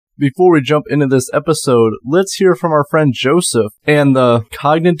Before we jump into this episode, let's hear from our friend Joseph and the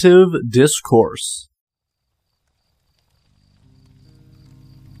cognitive discourse.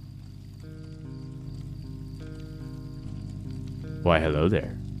 Why, hello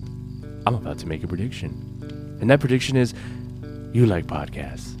there. I'm about to make a prediction. And that prediction is, you like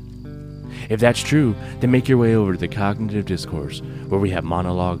podcasts. If that's true, then make your way over to the Cognitive Discourse, where we have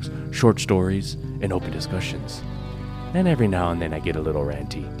monologues, short stories, and open discussions. And every now and then I get a little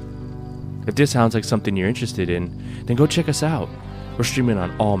ranty. If this sounds like something you're interested in, then go check us out. We're streaming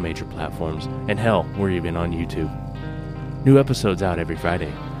on all major platforms, and hell, we're even on YouTube. New episodes out every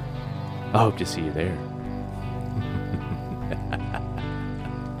Friday. I hope to see you there.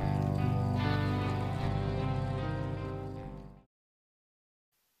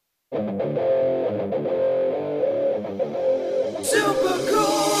 Super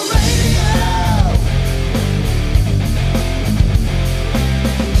cool radio.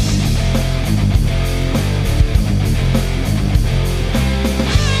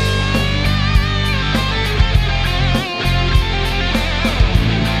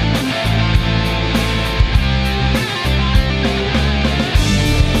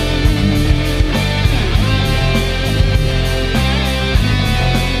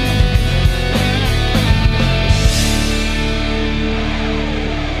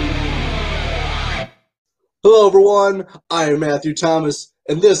 Hello everyone, I am Matthew Thomas,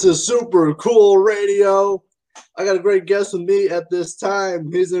 and this is Super Cool Radio. I got a great guest with me at this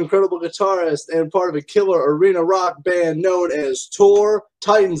time. He's an incredible guitarist and part of a killer arena rock band known as Tor,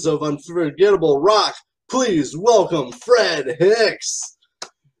 Titans of Unforgettable Rock. Please welcome Fred Hicks.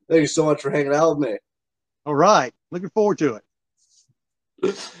 Thank you so much for hanging out with me. All right, looking forward to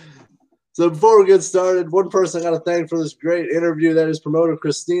it. So before we get started, one person I got to thank for this great interview, that is promoter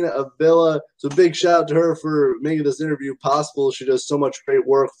Christina Avila. So big shout out to her for making this interview possible. She does so much great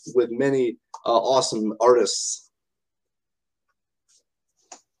work with many awesome artists.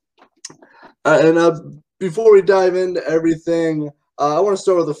 Before we dive into everything, I want to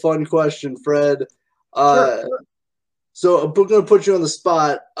start with a fun question, Fred. Sure. So I'm going to put you on the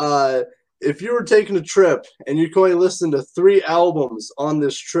spot. If you were taking a trip and you're going to listen to 3 albums on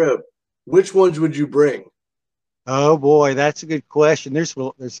this trip, which ones would you bring? Oh boy, that's a good question. There's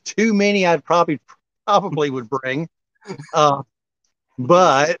too many I'd probably would bring.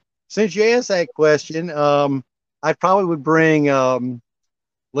 But since you asked that question, I probably would bring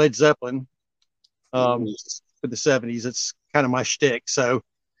Led Zeppelin for the 70s. It's kind of my shtick. So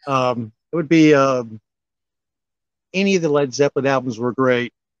it would be any of the Led Zeppelin albums were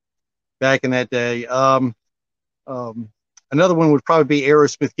great back in that day. Another one would probably be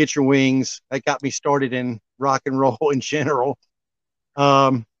Aerosmith, Get Your Wings. That got me started in rock and roll in general.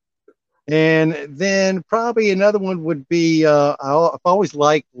 And then probably another one would be, I've always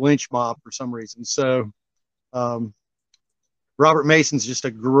liked Lynch Mob for some reason. So Robert Mason's just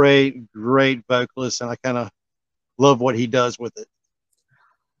a great vocalist, and I kind of love what he does with it.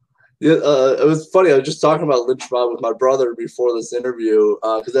 Yeah, it was funny. I was just talking about Lynch Mob with my brother before this interview,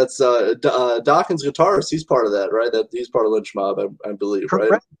 because that's Dawkins' guitarist. He's part of that, right? He's part of Lynch Mob, I believe,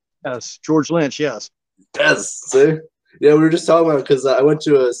 Correct. Right? Yes, George Lynch. Yes. Yes. See, yeah, we were just talking about, because I went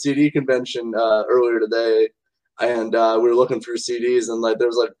to a CD convention earlier today, and we were looking through CDs, and like there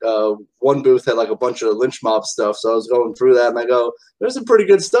was like one booth had like a bunch of Lynch Mob stuff. So I was going through that, and I go, "There's some pretty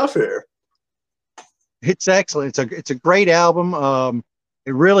good stuff here." It's excellent. It's a great album.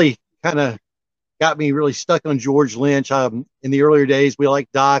 It really kind of got me really stuck on George Lynch. In the earlier days, we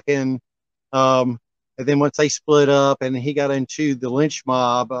liked Dokken. And then once they split up and he got into the Lynch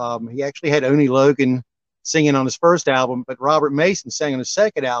Mob, he actually had Oni Logan singing on his first album, but Robert Mason sang on his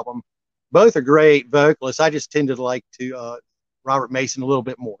second album. Both are great vocalists. I just tended to like Robert Mason a little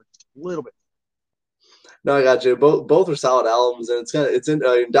bit more, just a little bit. No, I got you. Both are solid albums, and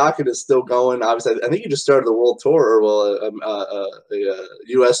Dokken is still going. Obviously, I think he just started the world tour, or a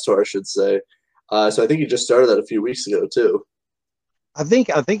U.S. tour, I should say. So I think he just started that a few weeks ago too. I think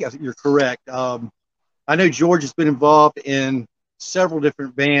you're correct. I know George has been involved in several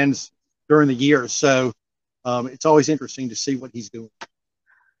different bands during the years, so it's always interesting to see what he's doing.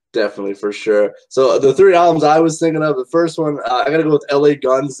 Definitely, for sure. So the 3 albums I was thinking of, the first one, I got to go with L.A.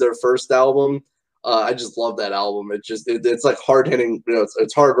 Guns, their first album. I just love that album. It's like hard hitting,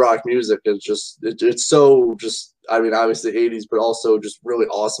 it's hard rock music. It's so just, I mean, obviously 80s, but also just really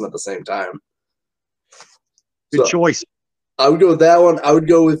awesome at the same time. Good choice. I would go with that one. I would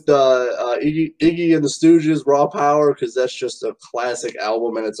go with Iggy and the Stooges, Raw Power, because that's just a classic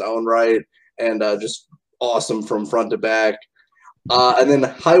album in its own right, and just awesome from front to back. And then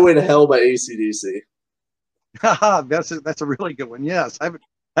Highway to Hell by AC/DC. That's a really good one. Yes,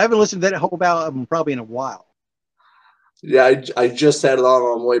 I haven't listened to that whole album probably in a while. Yeah, I just had it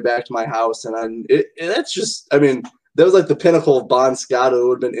on my way back to my house, and that's just, I mean, that was like the pinnacle of Bon Scott. It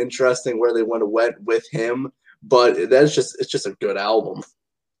would have been interesting where they went with him, but it's just a good album.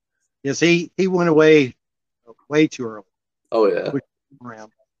 Yes, he went away way too early. Oh yeah.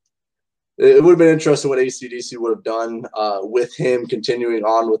 Around. It would have been interesting what AC/DC would have done with him continuing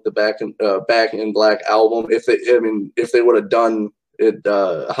on with the Back in Black album. If they would have done it,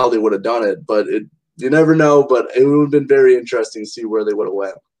 how they would have done it, but you never know. But it would have been very interesting to see where they would have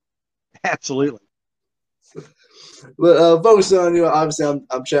went. Absolutely. But focusing on you, obviously,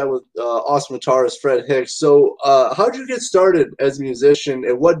 I'm chatting with awesome guitarist Fred Hicks. So, how did you get started as a musician,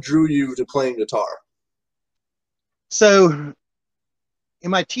 and what drew you to playing guitar? So, in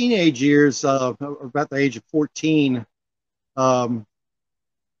my teenage years, about the age of 14, me and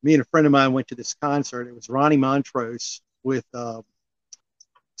a friend of mine went to this concert. It was Ronnie Montrose with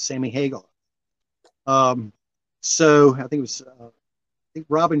Sammy Hagar. So I think it was, I think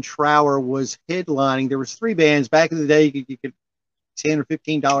Robin Trower was headlining. There was 3 bands back in the day. You could $10 or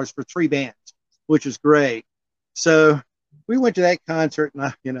 $15 for 3 bands, which was great. So we went to that concert,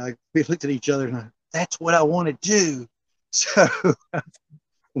 and we looked at each other, and that's what I want to do. So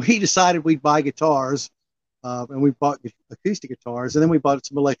we decided we'd buy guitars, and we bought acoustic guitars, and then we bought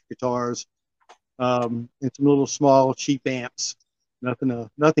some electric guitars, and some little small cheap amps.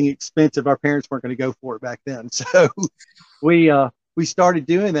 Nothing expensive. Our parents weren't going to go for it back then, so we started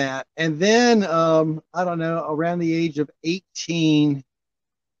doing that. And then I don't know, around the age of 18,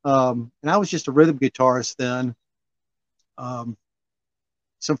 and I was just a rhythm guitarist then.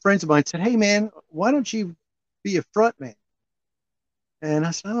 Some friends of mine said, "Hey man, why don't you be a front man?" And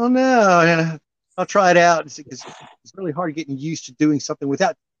I said, "I don't know. I'll try it out." It's really hard getting used to doing something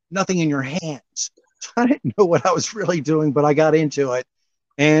without nothing in your hands. So I didn't know what I was really doing, but I got into it.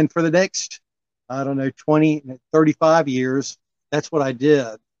 And for the next, I don't know, 35 years, that's what I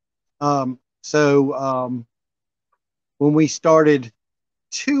did. So when we started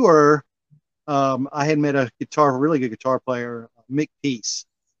tour, I had met a really good guitar player, Mick Peace.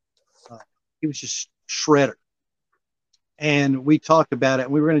 He was just shredder. And we talked about it.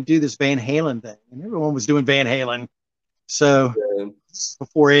 And we were going to do this Van Halen thing, and everyone was doing Van Halen. So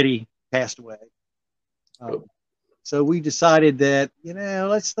before Eddie passed away, so we decided that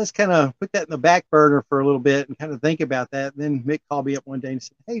let's kind of put that in the back burner for a little bit and kind of think about that. And then Mick called me up one day and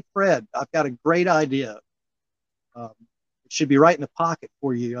said, "Hey Fred, I've got a great idea. It should be right in the pocket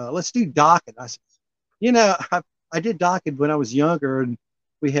for you. Let's do Dokken." I said, I did Dokken when I was younger, and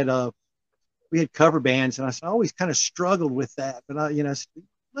we had cover bands, and I said, I always kind of struggled with that, but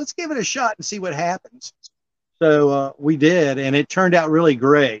let's give it a shot and see what happens. So we did, and it turned out really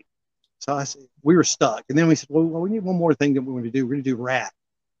great. So I said, we were stuck. And then we said, well, we need one more thing that we want to do. We're going to do Rat.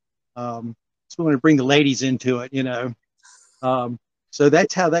 So we want to bring the ladies into it, So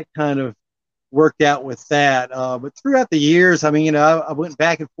that's how that kind of worked out with that. But throughout the years, I went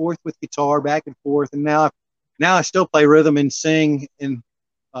back and forth with guitar, back and forth, and now I still play rhythm and sing, and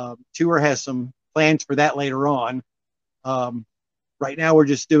tour has some plans for that later on. Right now we're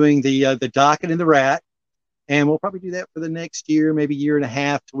just doing the Dokken and the Rat, and we'll probably do that for the next year, maybe year and a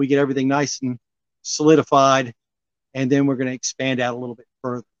half, till we get everything nice and solidified, and then we're going to expand out a little bit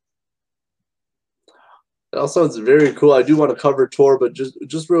further. That all sounds very cool. I do want to cover tour, but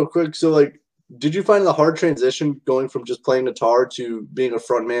just real quick. So, did you find the hard transition going from just playing guitar to being a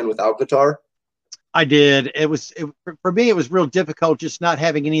front man without guitar? I did. For me, it was real difficult just not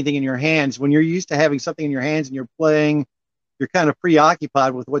having anything in your hands. When you're used to having something in your hands and you're playing, you're kind of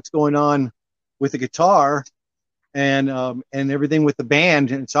preoccupied with what's going on with the guitar and everything with the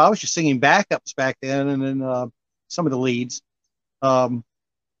band. And so I was just singing backups back then, and then some of the leads.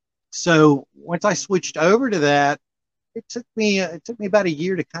 So once I switched over to that, it took me about a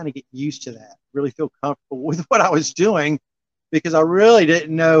year to kind of get used to that, really feel comfortable with what I was doing, because I really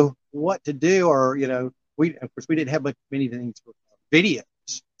didn't know what to do, or we didn't have many things for videos,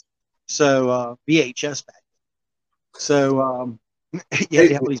 so VHS back then. So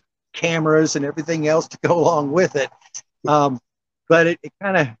you have these cameras and everything else to go along with it, but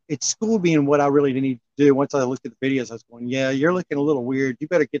it schooled me in what I really need to do. Once I looked at the videos, I was going, yeah, you're looking a little weird, you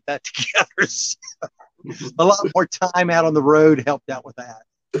better get that together. So a lot more time out on the road helped out with that.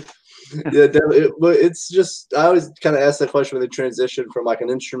 Yeah, definitely. But it's just, I always kind of ask that question when they transition from an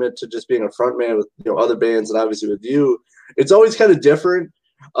instrument to just being a front man with other bands, and obviously with you, it's always kind of different,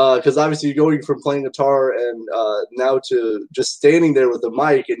 because obviously you're going from playing guitar and now to just standing there with a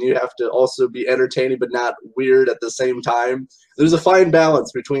mic, and you have to also be entertaining but not weird at the same time. There's a fine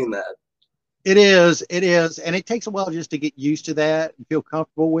balance between that. It is, and it takes a while just to get used to that and feel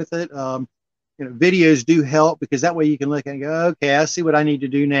comfortable with it. Videos do help because that way you can look and go, okay, I see what I need to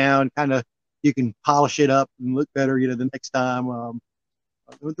do now, and kind of you can polish it up and look better, the next time.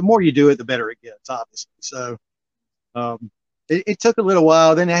 The more you do it, the better it gets, obviously. So it took a little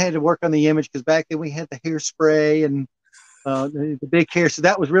while. Then I had to work on the image because back then we had the hairspray and the big hair. So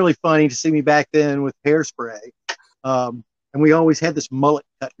that was really funny to see me back then with hairspray. And we always had this mullet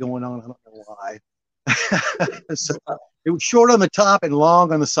cut going on. I don't know why. So it was short on the top and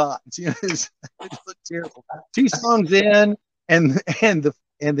long on the sides. It looked terrible. 2 songs in, and the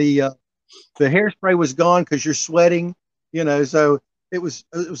hairspray was gone because you're sweating. So it was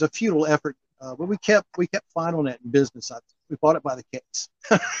a futile effort. But we kept finding it in business. We bought it by the case.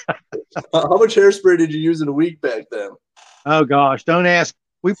 How much hairspray did you use in a week back then? Oh gosh, don't ask.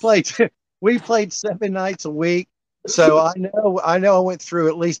 We played 7 nights a week. So I know I went through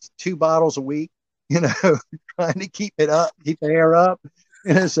at least 2 bottles a week, trying to keep it up, keep the hair up.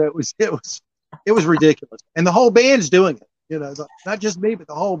 So it was ridiculous. And the whole band's doing it, not just me, but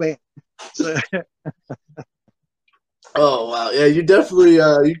the whole band. So oh wow. Yeah, you definitely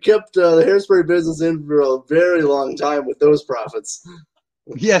you kept the hairspray business in for a very long time with those profits.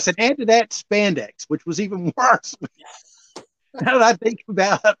 yes, and add to that spandex, which was even worse. Now that I think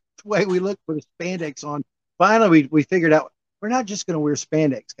about the way we look for the spandex on, finally we figured out we're not just going to wear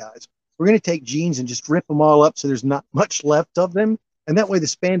spandex, guys. We're going to take jeans and just rip them all up so there's not much left of them. And that way the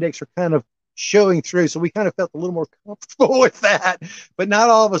spandex are kind of showing through. So we kind of felt a little more comfortable with that. But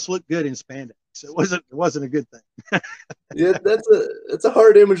not all of us look good in spandex. It wasn't a good thing. Yeah, it's a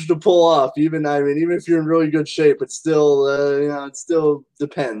hard image to pull off. Even if you're in really good shape, it still it still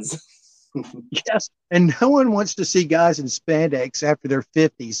depends. Yes, and no one wants to see guys in spandex after they're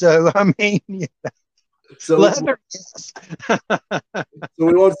 50. So I mean, so leather. Yes. So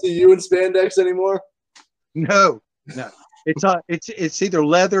we won't see you in spandex anymore. No. It's either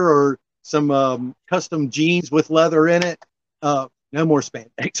leather or some custom jeans with leather in it. No more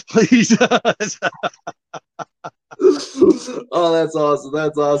spandex, please. Oh, that's awesome.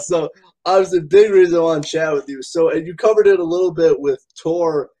 That's awesome. So obviously, big reason I want to chat with you. So, and you covered it a little bit with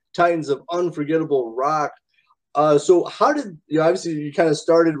Tor, Titans of Unforgettable Rock. So how did obviously you kind of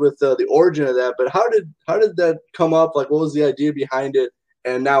started with the origin of that, but how did that come up? Like, what was the idea behind it,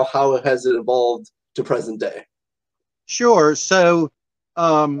 and now how has it evolved to present day? Sure. So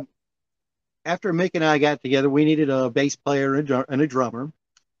after Mick and I got together, we needed a bass player and a drummer,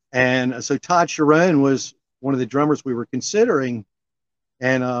 and so Todd Sharon was one of the drummers we were considering.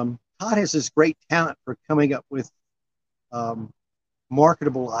 And Todd has this great talent for coming up with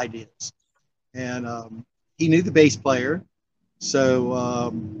marketable ideas, and he knew the bass player,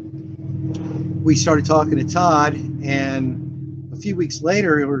 so we started talking to Todd. And a few weeks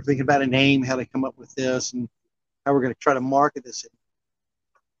later, we were thinking about a name, how to come up with this, and how we're going to try to market this. And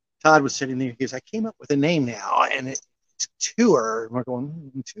Todd was sitting there. He goes, "I came up with a name now, and it's Tour." And we're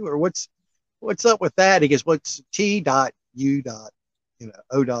going, "Tour? What's up with that?" He goes, "Well, it's T.U.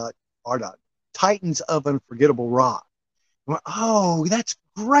 O.R. Titans of Unforgettable Rock." I went, "Oh, that's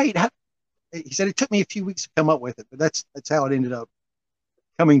great." He said, "It took me a few weeks to come up with it, but that's how it ended up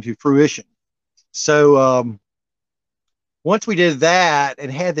coming to fruition." So once we did that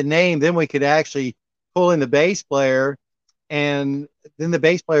and had the name, then we could actually pull in the bass player, and then the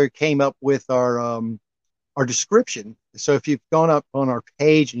bass player came up with our description. So if you've gone up on our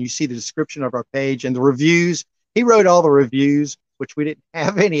page and you see the description of our page and the reviews, he wrote all the reviews, which we didn't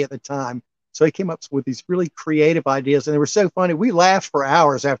have any at the time. So he came up with these really creative ideas, and they were so funny. We laughed for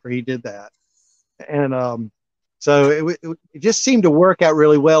hours after he did that. And so it just seemed to work out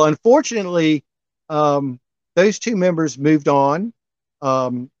really well. Unfortunately, those 2 members moved on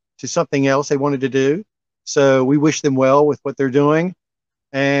to something else they wanted to do. So we wish them well with what they're doing.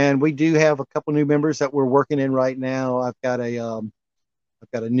 And we do have a couple new members that we're working in right now. I've got a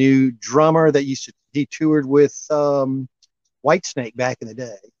new drummer that he toured with Whitesnake back in the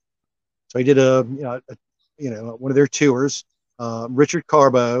day. So he did one of their tours, Richard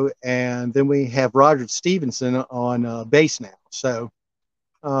Carbo, and then we have Roger Stevenson on bass now. So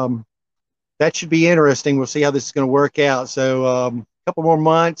that should be interesting. We'll see how this is going to work out. So a couple more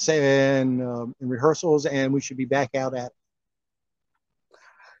months and in rehearsals, and we should be back out at it.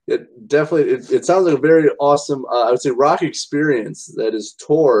 It definitely, it sounds like a very awesome, I would say, rock experience that is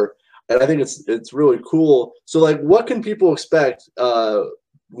Tor, and I think it's really cool. So, like, what can people expect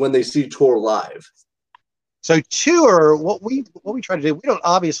when they see Tor live? So Tour, what we try to do,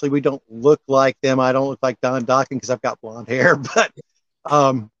 we don't look like them. I don't look like Don Dokken because I've got blonde hair, but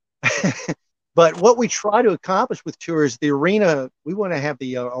But what we try to accomplish with tours, the arena, we want to have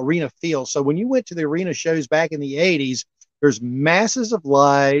the arena feel. So when you went to the arena shows back in the 80s, there's masses of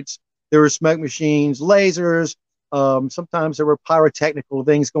lights, there were smoke machines, lasers. Sometimes there were pyrotechnical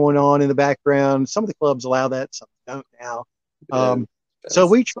things going on in the background. Some of the clubs allow that, some don't now. So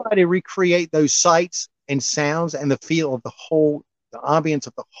we try to recreate those sights and sounds and the feel of the ambience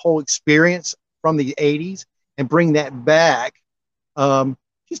of the whole experience from the 80s and bring that back.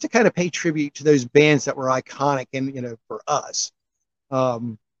 Just to kind of pay tribute to those bands that were iconic and, for us.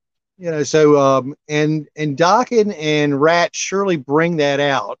 And Dokken and Rat surely bring that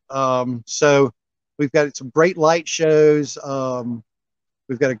out. So we've got some great light shows.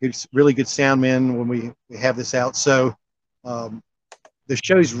 We've got really good sound men when we have this out. So the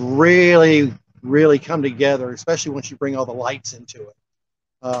shows really, really come together, especially once you bring all the lights into it.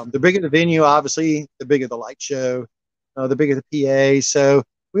 The bigger the venue, obviously, the bigger the light show, the bigger the PA. So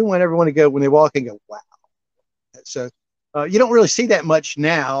we want everyone to go when they walk and go, wow. So you don't really see that much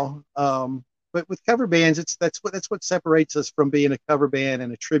now, but with cover bands, that's what separates us from being a cover band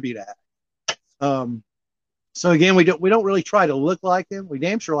and a tribute act. So again, we don't really try to look like them. We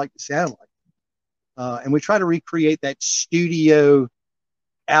damn sure like to sound like them, and we try to recreate that studio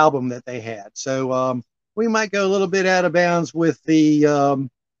album that they had. So we might go a little bit out of bounds with the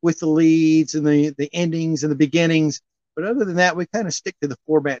leads and the endings and the beginnings. But other than that, we kind of stick to the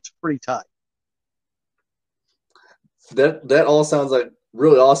formats pretty tight. That all sounds like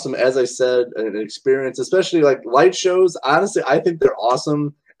really awesome. As I said, an experience, especially like light shows. Honestly, I think they're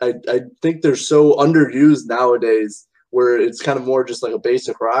awesome. I think they're so underused nowadays, where it's kind of more just like a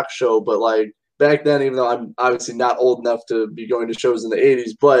basic rock show. But like back then, even though I'm obviously not old enough to be going to shows in the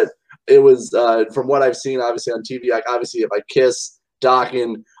 80s, but it was from what I've seen, obviously on TV, like obviously if I Kiss,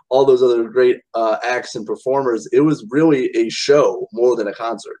 Dokken, all those other great acts and performers, it was really a show more than a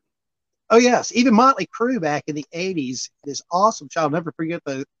concert. Oh yes, even Motley Crue back in the 80s, this awesome show. I'll never forget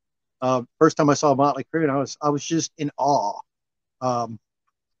the first time I saw Motley Crue, and I was just in awe.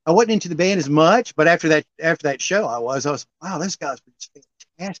 I wasn't into the band as much, but after that show, I was wow, those guys were just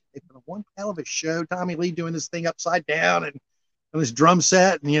fantastic. They put on one hell of a show. Tommy Lee doing this thing upside down and on this drum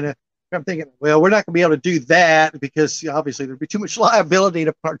set, and I'm thinking, well, we're not going to be able to do that because obviously there'd be too much liability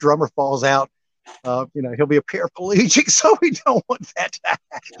if our drummer falls out. He'll be a paraplegic, so we don't want that to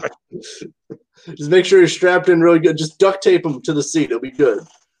happen. Just make sure you're strapped in really good. Just duct tape him to the seat. It'll be good.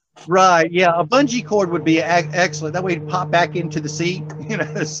 Right. Yeah. A bungee cord would be excellent. That way he'd pop back into the seat.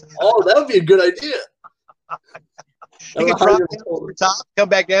 Oh, that would be a good idea. You can drop down over top, come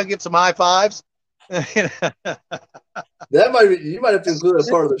back down, give some high fives. That might be. You might have to include that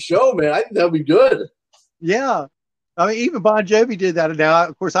part of the show, man. I think that would be good. Yeah. I mean, even Bon Jovi did that. Now,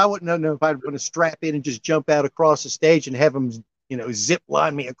 of course, I wouldn't know if I'd want to strap in and just jump out across the stage and have them, zip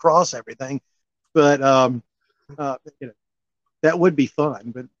line me across everything. But, that would be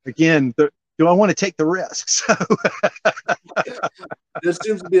fun. But again, do I want to take the risks? There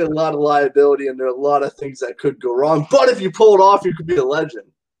seems to be a lot of liability, and there are a lot of things that could go wrong. But if you pull it off, you could be a legend.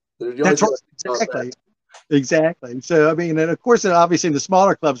 That's right. Exactly. So, I mean, and of course, obviously in the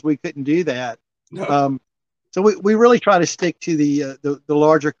smaller clubs, we couldn't do that. No. So we really try to stick to the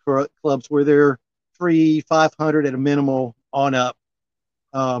larger clubs where they're 300-500 at a minimal on up.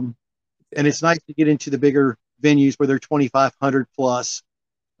 And it's nice to get into the bigger venues where they're 2,500 plus.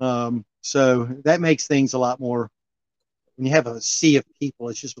 So that makes things a lot more, when you have a sea of people,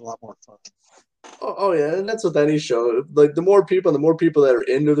 it's just a lot more fun. Oh yeah, and that's with any show. Like the more people that are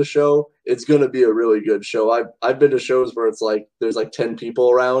into the show, it's going to be a really good show. I've been to shows where it's like there's like 10 people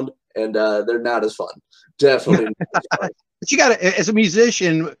around, and they're not as fun. Definitely. Not as fun. But you got to, as a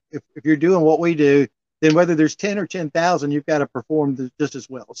musician, if you're doing what we do, then whether there's 10 or 10,000, you've got to perform just as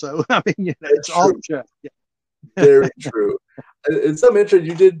well. So I mean, it's all show. Yeah. Very true. In some interest,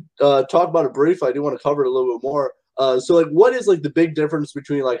 you did talk about it briefly. I do want to cover it a little bit more. So like, what is like the big difference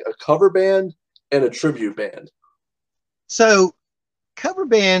between like a cover band and a tribute band? So cover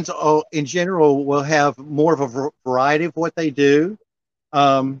bands in general will have more of a variety of what they do.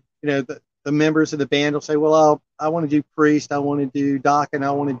 The members of the band will say, well, I want to do Priest, I want to do Dokken,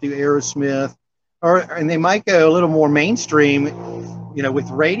 I want to do Aerosmith, and they might go a little more mainstream, with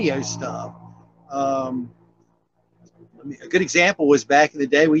radio stuff. A good example was back in the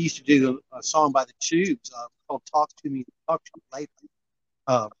day, we used to do a song by the Tubes called Talk to Me Later.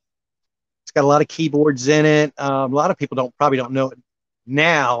 It's got a lot of keyboards in it. A lot of people probably don't know it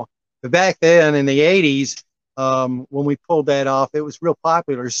now, but back then in the 80s, when we pulled that off, it was real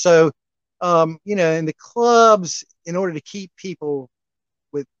popular. So, in the clubs, in order to keep people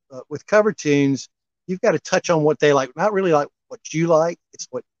with cover tunes, you've got to touch on what they like. Not really like what you like, it's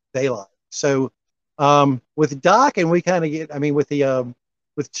what they like. So with Doc, and we kind of get, I mean, with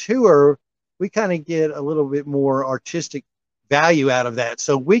Tour, we kind of get a little bit more artistic value out of that.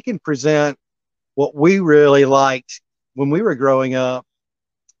 So we can present what we really liked when we were growing up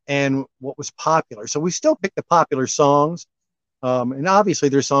and what was popular. So we still pick the popular songs. And obviously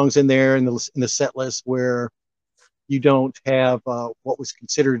there's songs in there in the set list where you don't have what was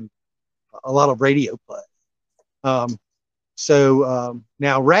considered a lot of radio play. Now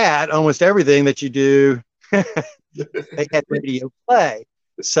Rat, almost everything that you do, they had radio play.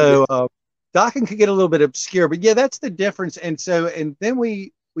 So Docking could get a little bit obscure, but yeah, that's the difference. And then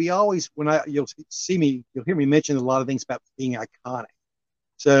we always, you'll hear me mention a lot of things about being iconic.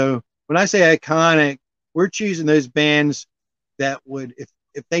 So when I say iconic, we're choosing those bands that would,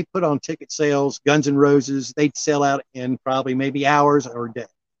 if they put on ticket sales, Guns N' Roses, they'd sell out in probably maybe hours or a day.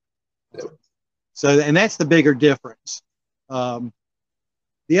 So, and that's the bigger difference.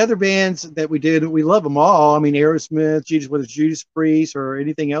 The other bands that we did, we love them all. I mean, Aerosmith, whether it's Judas Priest or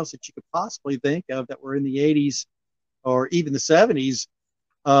anything else that you could possibly think of that were in the 80s or even the 70s,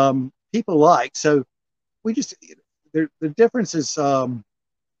 people like. So we just, the difference is the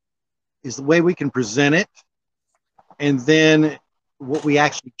way we can present it and then what we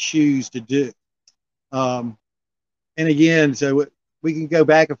actually choose to do. And again, so we can go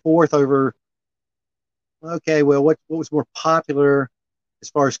back and forth over, okay, well, what was more popular as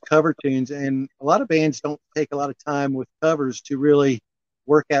far as cover tunes? And a lot of bands don't take a lot of time with covers to really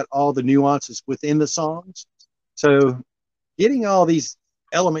work out all the nuances within the songs. So getting all these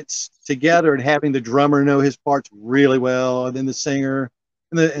elements together and having the drummer know his parts really well, and then the singer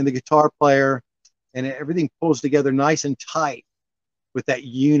and the guitar player, and everything pulls together nice and tight with that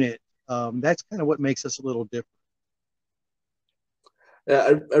unit. That's kind of what makes us a little different.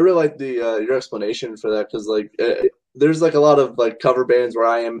 Yeah, I really like the your explanation for that, because like there's like a lot of like cover bands where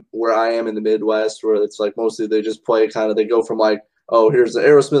I am in the Midwest, where it's like mostly they just play they go from like, oh, here's the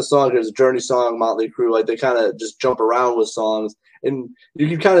Aerosmith song, here's a Journey song, Motley Crue, like they kind of just jump around with songs, and you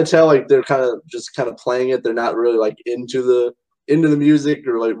can kind of tell like they're kind of playing it. They're not really like into the music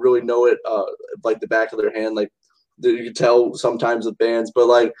or like really know it like the back of their hand. Like you can tell sometimes with bands, but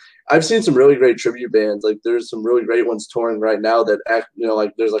like I've seen some really great tribute bands. Like there's some really great ones touring right now that act,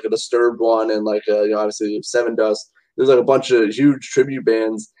 like there's like a Disturbed one, and like obviously Seven Dust. There's like a bunch of huge tribute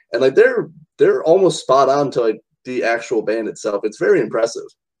bands, and like they're almost spot on to like the actual band itself. It's very impressive.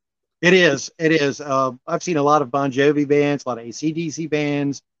 It is. I've seen a lot of Bon Jovi bands, a lot of AC/DC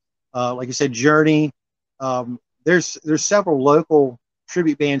bands, like you said, Journey. There's several local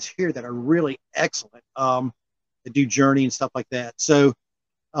tribute bands here that are really excellent, that do Journey and stuff like that. So,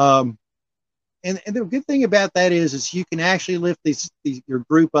 and the good thing about that is you can actually lift your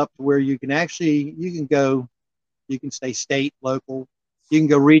group up to where you can stay state, local, you can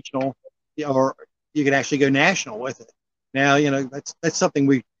go regional, or you can actually go national with it. Now, that's something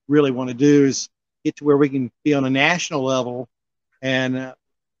we really want to do, is get to where we can be on a national level and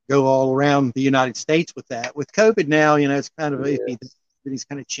go all around the United States with that. With COVID now, it's kind of iffy. Everything's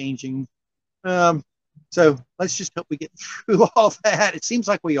kind of changing. So let's just hope we get through all that. It seems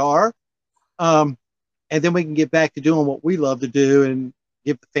like we are. And then we can get back to doing what we love to do and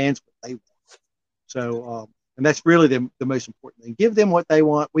give the fans what they want. So, and that's really the most important thing. Give them what they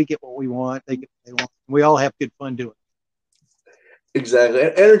want. We get what we want. They get what they want. We all have good fun doing it. Exactly.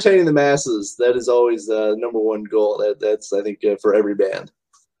 Entertaining the masses. That is always the number one goal. That's I think for every band.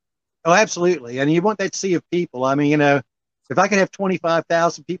 Oh, absolutely. And you want that sea of people. I mean, if I could have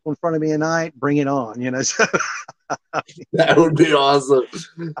 25,000 people in front of me a night, bring it on, So. That would be awesome.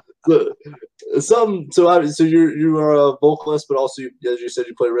 So you are a vocalist, but also, as you said,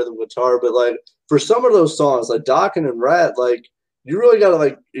 you play rhythm guitar. But like for some of those songs, like Dockin' and Rat, like you really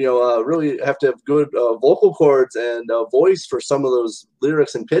gotta really have to have good vocal cords and voice for some of those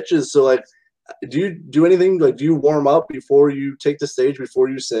lyrics and pitches. So like, do you do anything, like do you warm up before you take the stage, before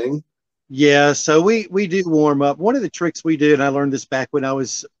you sing? Yeah, so we do warm up. One of the tricks we did, and I learned this back when I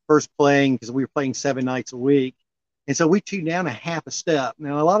was first playing, because we were playing 7 nights a week, and so we tune down a half a step.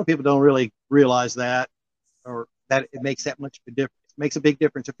 Now, a lot of people don't really realize that, or that it makes that much of a difference. It makes a big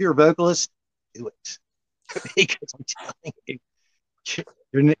difference. If you're a vocalist, do it. Because I'm telling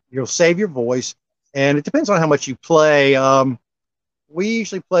you, you'll save your voice, and it depends on how much you play. We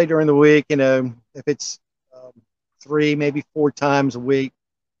usually play during the week, if it's 3, maybe 4 times a week.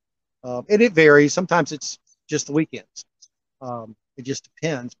 And it varies. Sometimes it's just the weekends. It just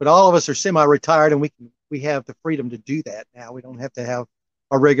depends. But all of us are semi-retired, and we have the freedom to do that now. We don't have to have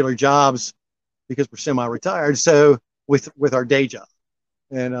our regular jobs because we're semi-retired. So with our day job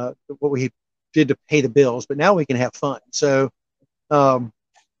and what we did to pay the bills, but now we can have fun. So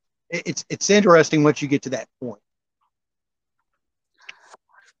it's interesting once you get to that point.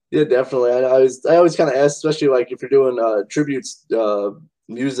 Yeah, definitely. I always kind of ask, especially like if you're doing tributes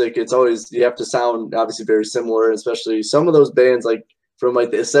music, it's always you have to sound obviously very similar, especially some of those bands like from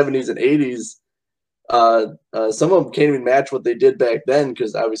like the 70s and 80s. Some of them can't even match what they did back then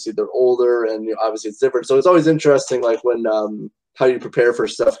because obviously they're older and obviously it's different. So it's always interesting, like when how you prepare for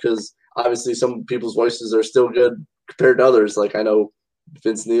stuff because obviously some people's voices are still good compared to others. Like I know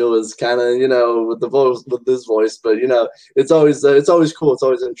Vince Neil is kind of with the voice with this voice, but it's always cool. It's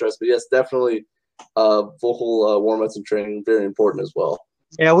always interesting. But yes, definitely vocal warm-ups and training very important as well.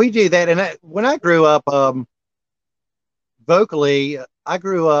 Yeah, we do that. And when I grew up vocally, I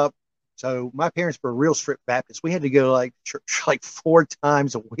grew up. So my parents were real strict Baptists. We had to go to like church like 4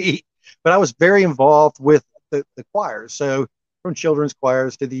 times a week. But I was very involved with the choirs. So from children's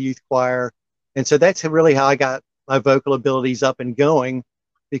choirs to the youth choir, and so that's really how I got my vocal abilities up and going.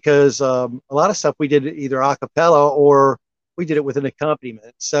 Because a lot of stuff we did either a cappella or we did it with an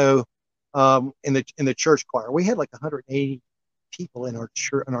accompaniment. So in the church choir, we had like 180 people in our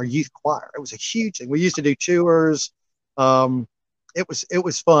church, in our youth choir. It was a huge thing. We used to do tours. It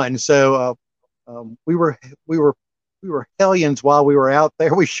was fun. So we were hellions while we were out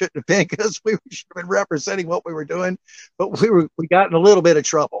there. We shouldn't have been because we should have been representing what we were doing, but we got in a little bit of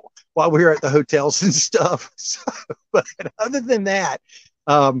trouble while we were at the hotels and stuff. So, but other than that,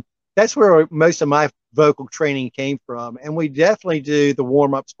 that's where most of my vocal training came from. And we definitely do the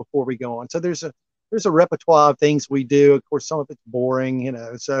warm-ups before we go on. So there's a repertoire of things we do. Of course, some of it's boring,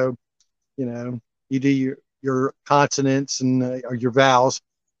 so you do your consonants and or your vowels,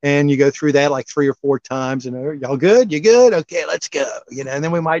 and you go through that like 3 or 4 times. And y'all good? You good? Okay, let's go. And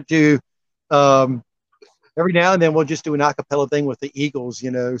then we might do every now and then we'll just do an a cappella thing with the Eagles.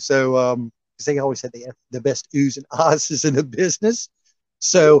 So because they always had the best oohs and ahs in the business.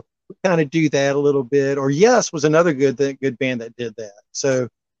 So we kind of do that a little bit. Or Yes was another good band that did that. So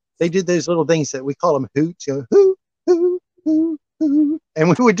they did those little things that we call them hoots. Hoo, hoo, hoo, hoo. And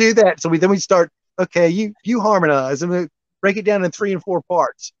we would do that. So then we start. Okay, you harmonize and break it down in 3 and 4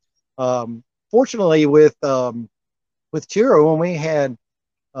 parts. Fortunately, with Turo, when we had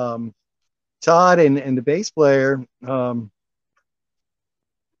Todd and the bass player,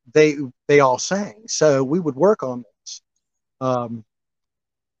 they all sang, so we would work on this.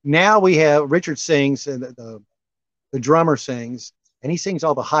 Now we have Richard sings and the drummer sings, and he sings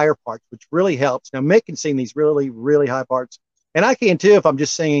all the higher parts, which really helps. Now Mick can sing these really, really high parts, and I can too if I'm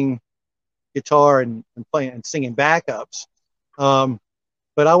just singing guitar and playing and singing backups.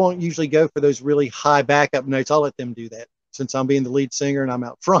 But I won't usually go for those really high backup notes. I'll let them do that since I'm being the lead singer and I'm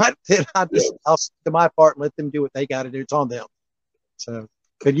out front. Then I'll stick to my part and let them do what they got to do. It's on them. So,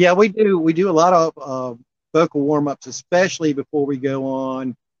 but yeah, we do a lot of vocal warm-ups, especially before we go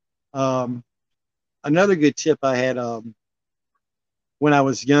on. Another good tip I had when I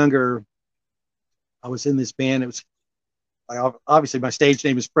was younger, I was in this band. It was obviously my stage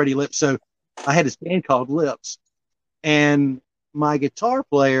name is Freddie Lipz, so I had this band called Lipz, and my guitar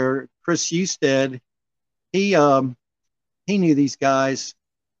player Chris Husted, he knew these guys,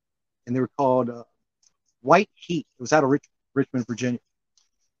 and they were called White Heat. It was out of Richmond, Virginia,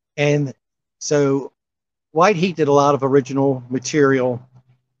 and so White Heat did a lot of original material,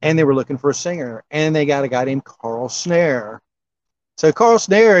 and they were looking for a singer, and they got a guy named Carl Snare. So Carl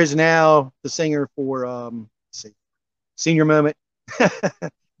Snare is now the singer for let's see, Senior Moment.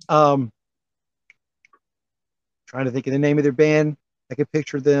 Trying to think of the name of their band. I could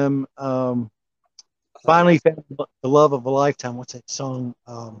picture them. Finally found the love of a lifetime. What's that song?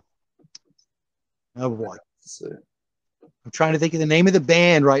 Oh boy. I'm trying to think of the name of the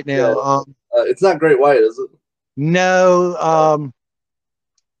band right now. It's not Great White, is it? No.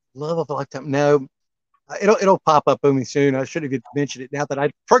 Love of a Lifetime. No. It'll pop up on me soon. I should have mentioned it now that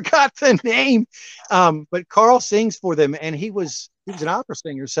I forgot the name. But Carl sings for them, and he was an opera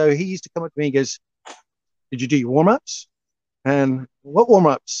singer. So he used to come up to me and goes, "Did you do your warm-ups?" And what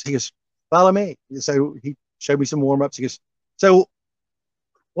warm-ups? He goes, "Follow me." So he showed me some warm-ups. He goes, "So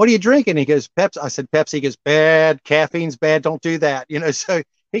what are you drinking?" He goes, "Pepsi." I said, "Pepsi." He goes, "Bad. Caffeine's bad. Don't do that." So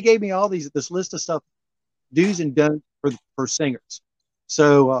he gave me all this list of stuff, do's and don'ts for singers.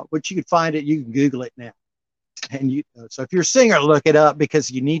 So, but you can find it. You can Google it now. And so if you're a singer, look it up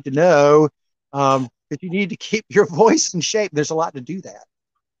because you need to know that you need to keep your voice in shape. There's a lot to do that,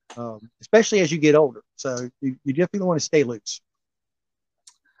 especially as you get older. So you definitely want to stay loose.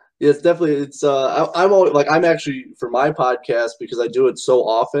 Yeah, it's definitely I'm always, like I'm actually for my podcast because I do it so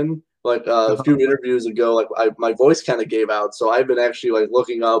often. Like a few interviews ago, like my voice kind of gave out, so I've been actually like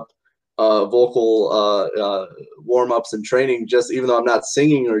looking up vocal warm-ups and training. Just even though I'm not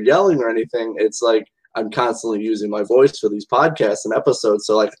singing or yelling or anything, it's like I'm constantly using my voice for these podcasts and episodes.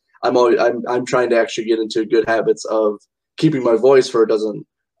 So like I'm trying to actually get into good habits of keeping my voice where it doesn't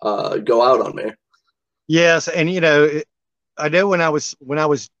go out on me. Yes, and I know when I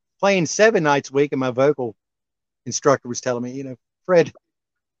was playing 7 nights a week, and my vocal instructor was telling me, Fred,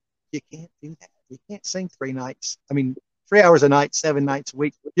 you can't do that. You can't sing 3 hours a night, 7 nights a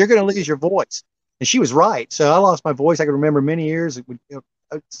week. You're going to lose your voice. And she was right. So I lost my voice. I can remember many years. It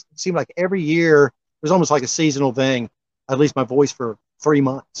seemed like every year it was almost like a seasonal thing. I'd lose my voice for 3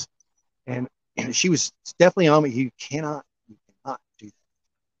 months. And she was definitely on me. You cannot do that.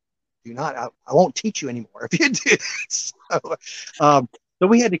 Do not. I won't teach you anymore if you do this. So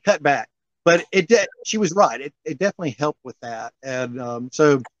we had to cut back. But she was right. It definitely helped with that. And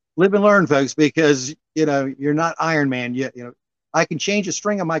so live and learn, folks, because you're not Iron Man yet. I can change a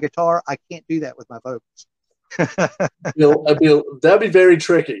string on my guitar. I can't do that with my vocals. That'd be very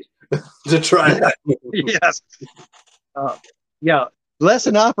tricky to try. Yes. Yeah.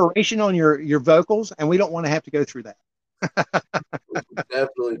 Lesson operation on your vocals, and we don't want to have to go through that.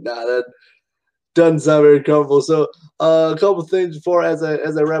 Definitely not. That doesn't sound very comfortable. So a couple things before as I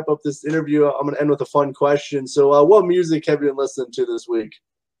wrap up this interview, I'm going to end with a fun question. So what music have you been listening to this week?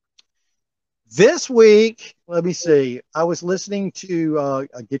 This week, let me see. I was listening to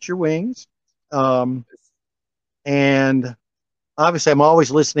Get Your Wings. And obviously I'm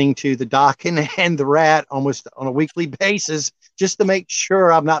always listening to the Dokken and the Rat almost on a weekly basis just to make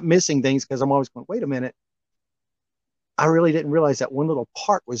sure I'm not missing things, because I'm always going, wait a minute. I really didn't realize that one little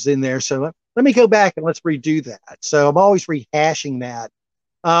part was in there. So let me go back and let's redo that. So I'm always rehashing that.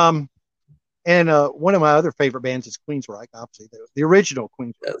 And one of my other favorite bands is Queensryche, obviously, the original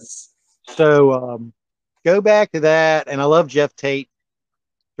Queensryche. Yes. So go back to that. And I love Jeff Tate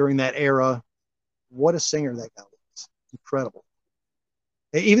during that era. What a singer that guy was. Incredible.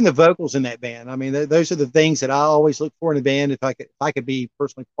 Even the vocals in that band. I mean, those are the things that I always look for in a band. If I could be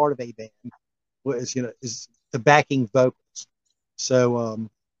personally part of a band, is the backing vocals. So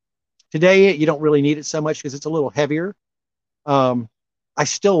today you don't really need it so much because it's a little heavier. I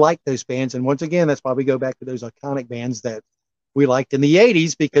still like those bands, and once again, that's why we go back to those iconic bands that we liked in the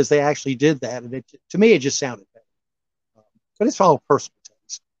 '80s, because they actually did that, and to me it just sounded better. But it's all personal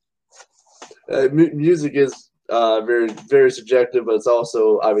taste. Music is very, very subjective, but it's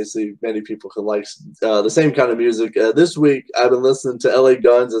also obviously many people can like the same kind of music. This week, I've been listening to LA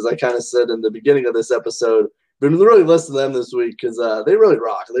Guns, as I kind of said in the beginning of this episode. Been really listening to them this week because they really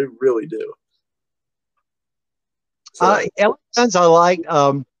rock. They really do. So, LA Guns I like.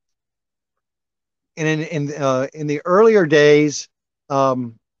 And in the earlier days, I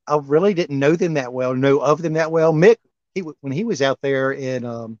really didn't know of them that well. Mick, when he was out there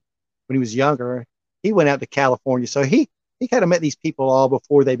when he was younger, he went out to California. So he kind of met these people all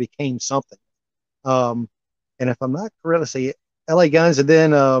before they became something. And if I'm not correct, let's see, LA Guns, and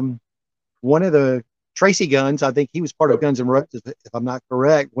then one of the Tracy Guns, I think he was part of Guns N' Roses, if I'm not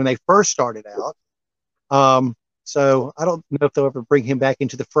correct, when they first started out. So I don't know if they'll ever bring him back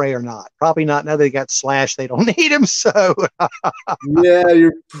into the fray or not. Probably not. Now they got Slash, they don't need him. So yeah,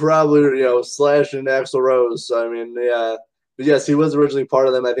 you're probably Slash and Axl Rose. So, I mean, yeah. But yes, he was originally part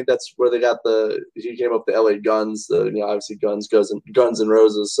of them. I think that's where he came up with the LA Guns, obviously Guns N'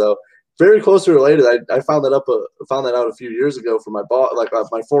 Roses. So very closely related. I found that out a few years ago from my boss, like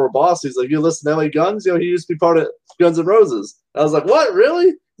my former boss. He's like, "You listen to LA Guns? He used to be part of Guns N' Roses." I was like, "What? Really?"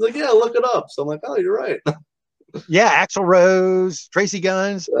 He's like, "Yeah, look it up." So I'm like, "Oh, you're right." Yeah, Axl Rose, Tracy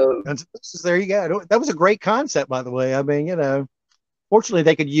Guns. There you go. That was a great concept, by the way. I mean, fortunately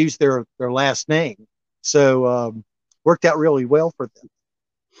they could use their last name, so worked out really well for them.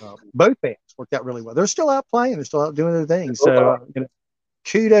 Both bands worked out really well. They're still out playing. They're still out doing their thing. So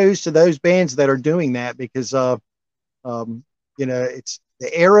kudos to those bands that are doing that, because it's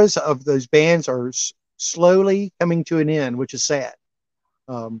the eras of those bands are slowly coming to an end, which is sad.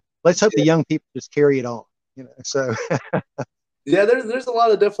 Let's hope the young people just carry it on. So yeah, there's a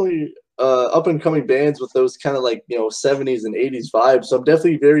lot of definitely up and coming bands with those kind of like 70s and 80s vibes. So I'm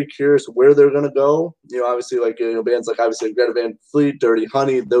definitely very curious where they're gonna go. Obviously like bands like obviously Greta Van Fleet, Dirty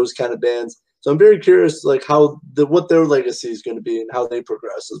Honey, those kind of bands. So I'm very curious like what their legacy is going to be and how they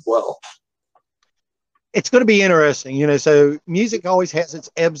progress as well. It's going to be interesting, So music always has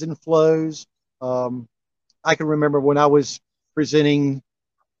its ebbs and flows. I can remember when I was presenting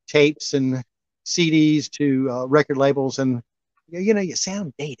tapes and CDs to record labels, and you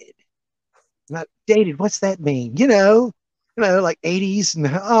sound dated. Not dated. What's that mean? Like 80s, and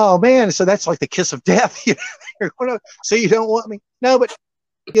oh man, so that's like the kiss of death. So you don't want me? No, but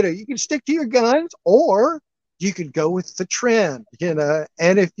You can stick to your guns, or you could go with the trend,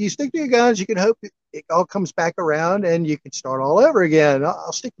 and if you stick to your guns, you can hope it all comes back around and you can start all over again.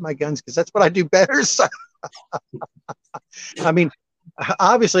 I'll stick to my guns because that's what I do better. So, I mean,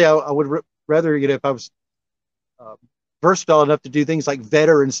 obviously I would rather, if I was versatile enough to do things like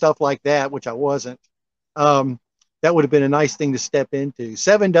vetter and stuff like that, which I wasn't, that would have been a nice thing to step into.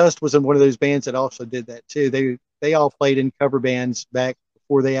 Seven Dust was in one of those bands that also did that too. They all played in cover bands back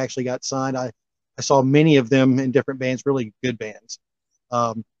before they actually got signed. I saw many of them in different bands, really good bands.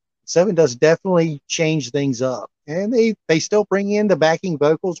 Seven Dust definitely changed things up, and they still bring in the backing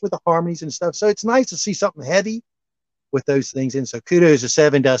vocals with the harmonies and stuff. So it's nice to see something heavy with those things in. So kudos to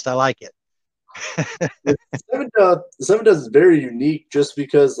Seven Dust. I like it. Seven Dust is very unique just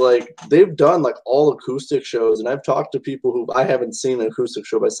because like they've done like all acoustic shows, and I've talked to people who I haven't seen an acoustic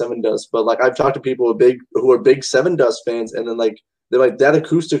show by Seven Dust, but like I've talked to people who are big Seven Dust fans, and then like they're like that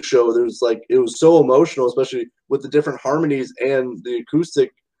acoustic show. There's like it was so emotional, especially with the different harmonies and the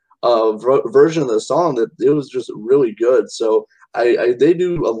acoustic version of the song, that it was just really good. So they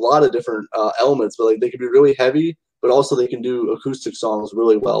do a lot of different elements, but like they can be really heavy, but also they can do acoustic songs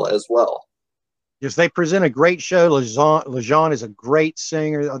really well as well. Yes, they present a great show. Lejean is a great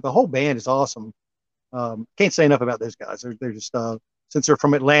singer. The whole band is awesome. Can't say enough about those guys. They're just since they're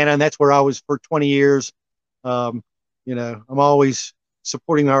from Atlanta, and that's where I was for 20 years. I'm always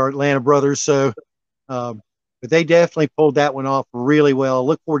supporting our Atlanta brothers. So, but they definitely pulled that one off really well.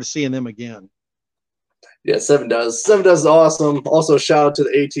 Look forward to seeing them again. Yeah, Seven Dust is awesome. Also, shout out to the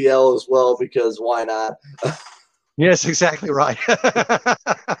ATL as well, because why not? Yes, exactly right.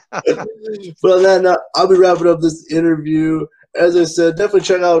 Well, then I'll be wrapping up this interview. As I said, definitely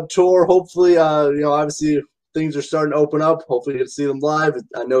check out Tor. Hopefully, obviously things are starting to open up. Hopefully, you get to see them live.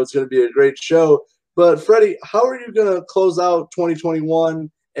 I know it's going to be a great show. But Freddie, how are you going to close out 2021,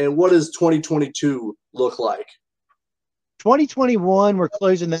 and what does 2022 look like? 2021, we're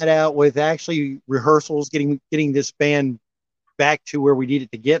closing that out with actually rehearsals, getting this band back to where we need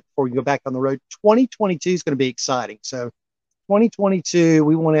it to get before we go back on the road. 2022 is going to be exciting. So 2022,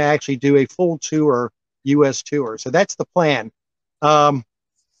 we want to actually do a full tour, U.S. tour. So that's the plan.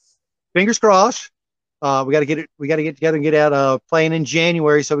 Fingers crossed. We got to get together and get out playing in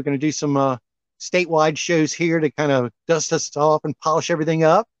January. So we're going to do some statewide shows here to kind of dust us off and polish everything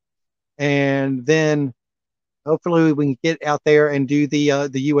up. And then hopefully we can get out there and do the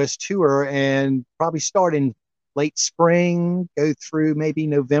U.S. tour, and probably start in late spring, go through maybe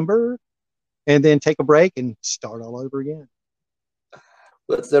November, and then take a break and start all over again.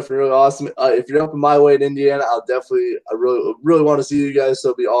 That's definitely really awesome. If you're up in my way in Indiana, I really want to see you guys. So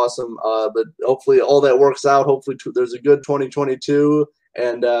it'll be awesome. But hopefully all that works out. Hopefully there's a good 2022,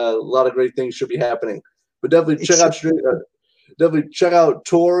 and a lot of great things should be happening. But definitely check out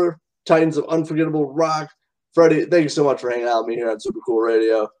Tor, Titans of Unforgettable Rock. Freddie, thank you so much for hanging out with me here on Super Cool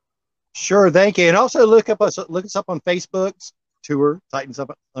Radio. Sure, thank you. And also look us up on Facebook's tour, Titans of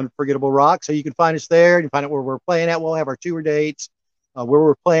Unforgettable Rock. So you can find us there. You can find out where we're playing at. We'll have our tour dates, where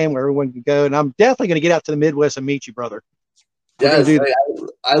we're playing, where everyone can go. And I'm definitely going to get out to the Midwest and meet you, brother. Yes,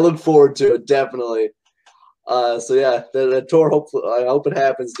 I look forward to it, definitely. So yeah, the tour, hopefully, I hope it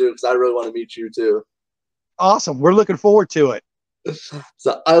happens, dude, because I really want to meet you too. Awesome. We're looking forward to it.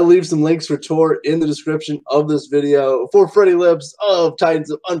 So I'll leave some links for Tor in the description of this video. For Freddie Lipz of Titans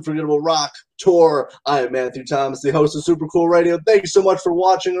of Unforgettable Rock, Tor, I am Matthew Thomas, the host of Super Cool Radio. Thank you so much for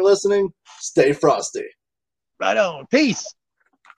watching or listening. Stay frosty. Right on. Peace.